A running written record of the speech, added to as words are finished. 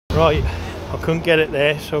Right, I couldn't get it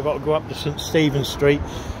there, so I've got to go up to St Stephen's Street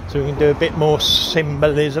so we can do a bit more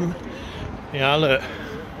symbolism. Yeah, look.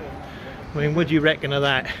 I mean, what do you reckon of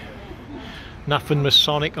that? Nothing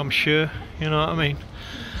Masonic, I'm sure. You know what I mean?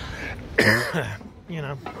 You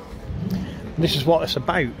know, this is what it's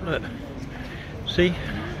about. Look, see,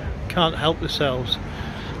 can't help themselves.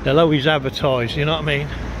 They'll always advertise. You know what I mean?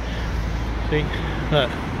 See,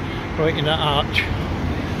 look, right in that arch.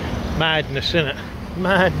 Madness, innit?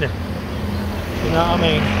 Madness. You know what I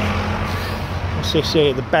mean? What's this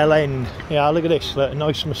here? The Bell End. Yeah, look at this. Look, a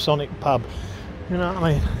nice Masonic pub. You know what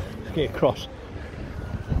I mean? Let's get across.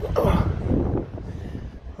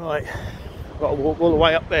 Right, got to walk all the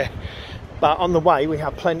way up there. But on the way we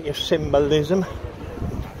have plenty of symbolism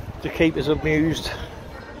to keep us amused.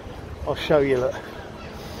 I'll show you, look,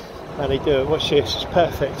 how they do it. Watch this, it's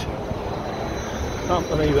perfect. Can't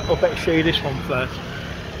believe it. I'll better show you this one first.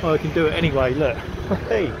 Oh, I can do it anyway, look.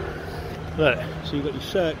 Hey, look, so you've got your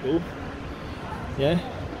circle, yeah?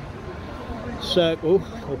 Circle,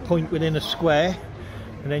 or point within a square.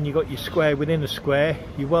 And then you've got your square within a square,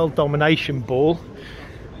 your world domination ball.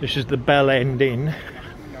 This is the Bell End in.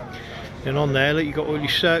 And on there, look, you've got all your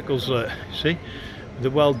circles, look, see? The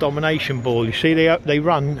world domination ball. You see, they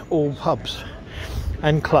run all pubs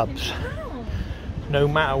and clubs. No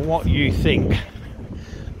matter what you think,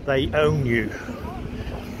 they own you.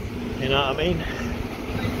 You know what I mean?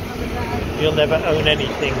 You'll never own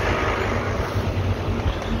anything.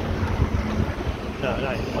 No.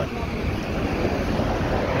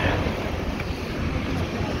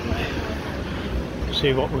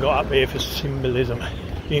 See what we got up here for symbolism.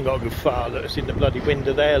 You ain't got to go far, look, it's in the bloody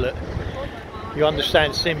window there, look. You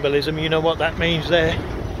understand symbolism, you know what that means there.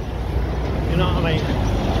 You know what I mean?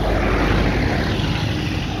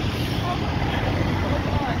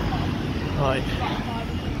 Right.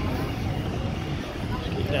 Let's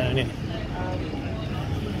get down here.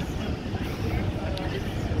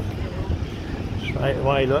 Straight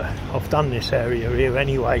away, look, I've done this area here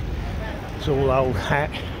anyway. It's all old hat.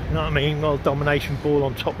 You know what I mean? Well, domination ball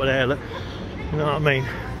on top of there, look. You know what I mean?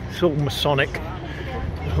 It's all Masonic.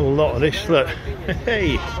 There's a whole lot of this, look.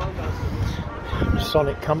 Hey!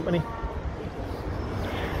 Masonic company.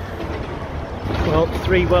 Well,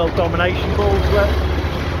 3 world domination balls, look.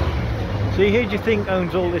 See, who do you think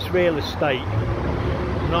owns all this real estate?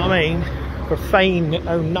 You know what I mean? Profane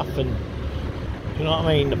own nothing. You know what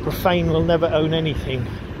I mean? The profane will never own anything.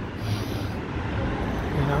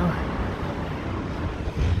 You know?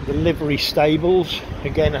 The livery stables,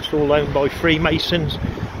 again, that's all owned by Freemasons,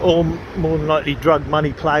 or more than likely drug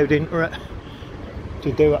money ploughed into it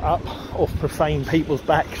to do it up off profane people's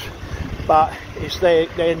backs. But it's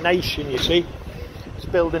their nation, you see. It's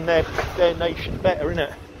building their nation better, isn't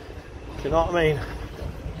it? Do you know what I mean?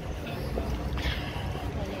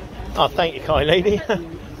 Oh, thank you, kind lady.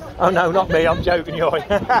 Oh no, not me, I'm joking, you.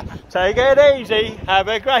 Take it easy, have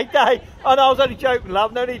a great day. Oh no, I was only joking,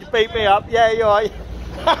 love, no need to beat me up. Yeah, you're right.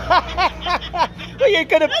 Are you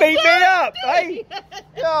going to beat me up, eh?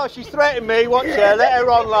 Oh, she's threatened me. Watch her, let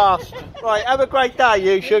her on last. Right, have a great day,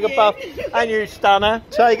 you sugar puff. And you stunner.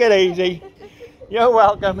 Take it easy. You're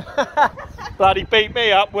welcome. Bloody beat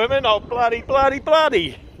me up, women. Oh, bloody.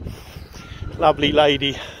 Lovely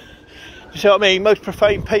lady. You see what I mean? Most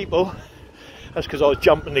profane people, that's because I was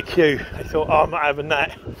jumping the queue. They thought, oh, I'm not having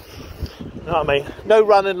that. You know what I mean? No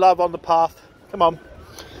running, love, on the path. Come on.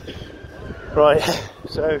 Right,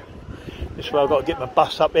 so this is where I've got to get my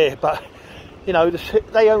bus up here, but you know,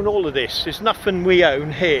 they own all of this. There's nothing we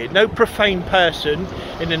own here. No profane person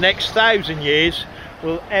in the next 1,000 years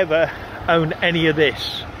will ever own any of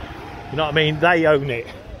this. You know what I mean? They own it.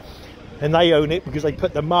 And they own it because they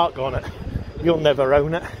put the mark on it. You'll never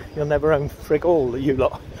own it. You'll never own frig all, you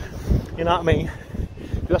lot. You know what I mean?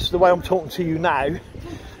 That's the way I'm talking to you now.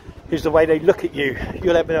 Is the way they look at you.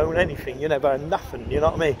 You'll never own anything, you never own nothing, you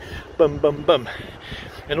know what I mean? Bum bum bum.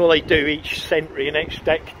 And all they do each century and each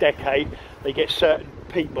decade, they get certain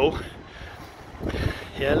people.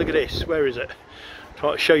 Yeah, look at this, where is it?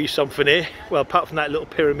 Try to show you something here. Well, apart from that little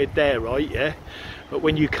pyramid there, right, yeah? But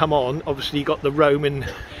when you come on, obviously you got the Rome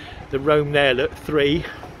there, look, 3.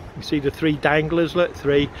 You see the 3 danglers, look,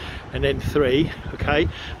 3 and then 3, okay?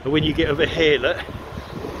 But when you get over here, look,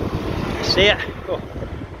 see it? Oh.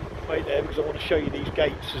 Wait there, because I want to show you these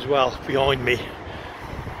gates as well behind me.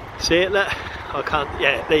 See it, look? I can't,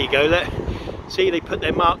 yeah, there you go, look. See, they put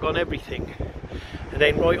their mark on everything. And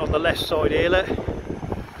then right on the left side here, look.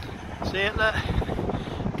 See it, look?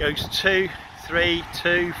 Goes 2, 3,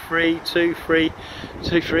 2, 3, 2, 3,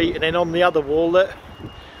 2, 3, and then on the other wall, look.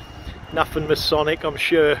 Nothing Masonic, I'm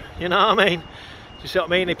sure. You know what I mean? Do you see what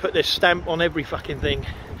I mean? They put their stamp on every fucking thing.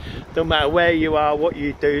 Don't matter where you are, what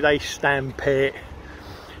you do, they stamp it.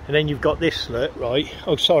 And then you've got this, look, right?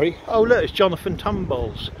 Oh, sorry. Oh, look, it's Jonathan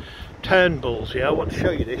Turnbull's, yeah, I want to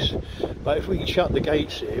show you this. But if we can shut the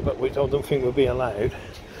gates here, but I don't think we'll be allowed.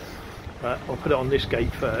 Right, I'll put it on this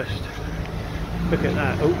gate first. Look at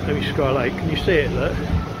that. Oh, let me scroll out. Can you see it, look?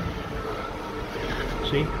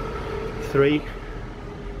 See? 3,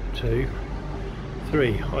 2,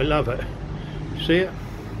 3. I love it. See it?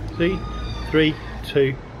 See? 3,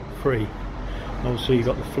 2, 3. And obviously you've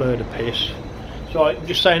got the fleur de piss. So I'm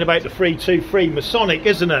just saying about the 3, 2, 3. Masonic,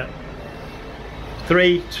 isn't it?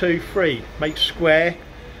 3, 2, 3. Make square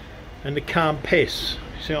and the calm piss.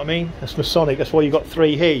 See what I mean? That's Masonic. That's why you got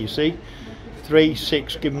 3 here, you see? 3,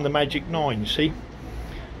 6, give them the magic 9, you see?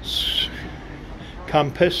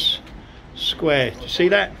 Compass, square. Do you see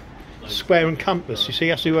that? Square and compass. You see,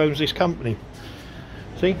 that's who owns this company.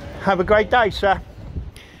 See? Have a great day, sir.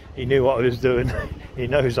 He knew what I was doing. He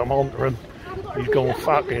knows I'm on to him. He's gone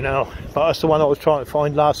fucking hell. But that's the one I was trying to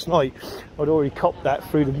find last night. I'd already copped that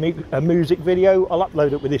through the music video. I'll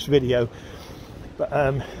upload it with this video. But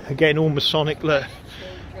again, all Masonic. Look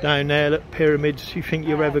down there, look, pyramids. You think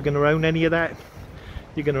you're ever going to own any of that?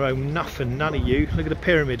 You're going to own nothing, none of you. Look at the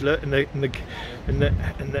pyramid, look, and the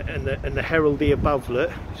heraldry above,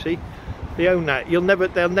 look. See, they own that.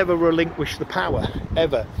 They'll never relinquish the power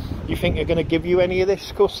ever. You think they're going to give you any of this?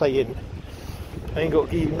 Of course they ain't. They ain't got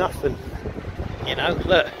to give you nothing. You know,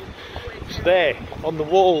 look, it's there on the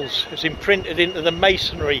walls. It's imprinted into the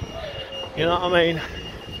masonry. You know what I mean?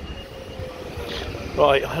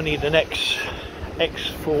 Right, I need an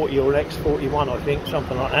X40 or an X41, I think,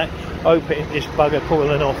 something like that. Open it, this bugger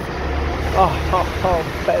pulling off. Oh,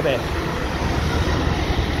 better.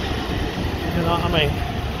 You know what I mean?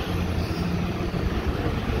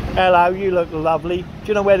 Hello, you look lovely. Do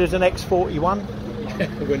you know where there's an X41?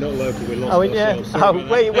 We're not local, we're lost. Oh, yeah.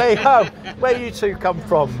 Where you two come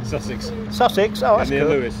from? Sussex. Sussex? Oh, that's near cool.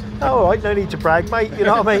 Lewis. Oh, all right, no need to brag, mate. You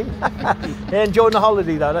know what I mean? Yeah, enjoying the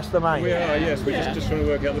holiday though, that's the main. We are, yes. We're just trying to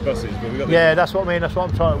work out the buses. But we got yeah, that's what I mean. That's what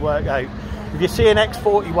I'm trying to work out. If you see an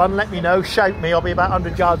X41, let me know. Shout me. I'll be about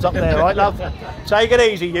 100 yards up there, right, love? Take it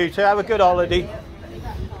easy, you two. Have a good holiday.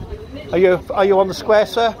 Are you on the square,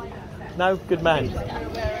 sir? No? Good man.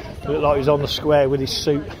 Look like he's on the square with his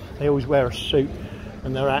suit. They always wear a suit.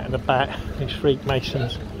 And they're out and about, these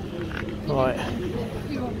Freakmasons. Right.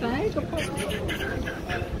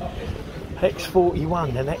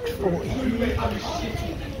 X41, an X40.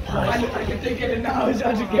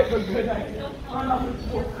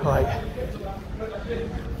 Right.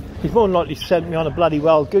 He's more than likely sent me on a bloody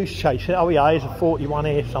wild goose chase. Oh yeah, here's a 41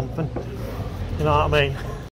 here, something. You know what I mean?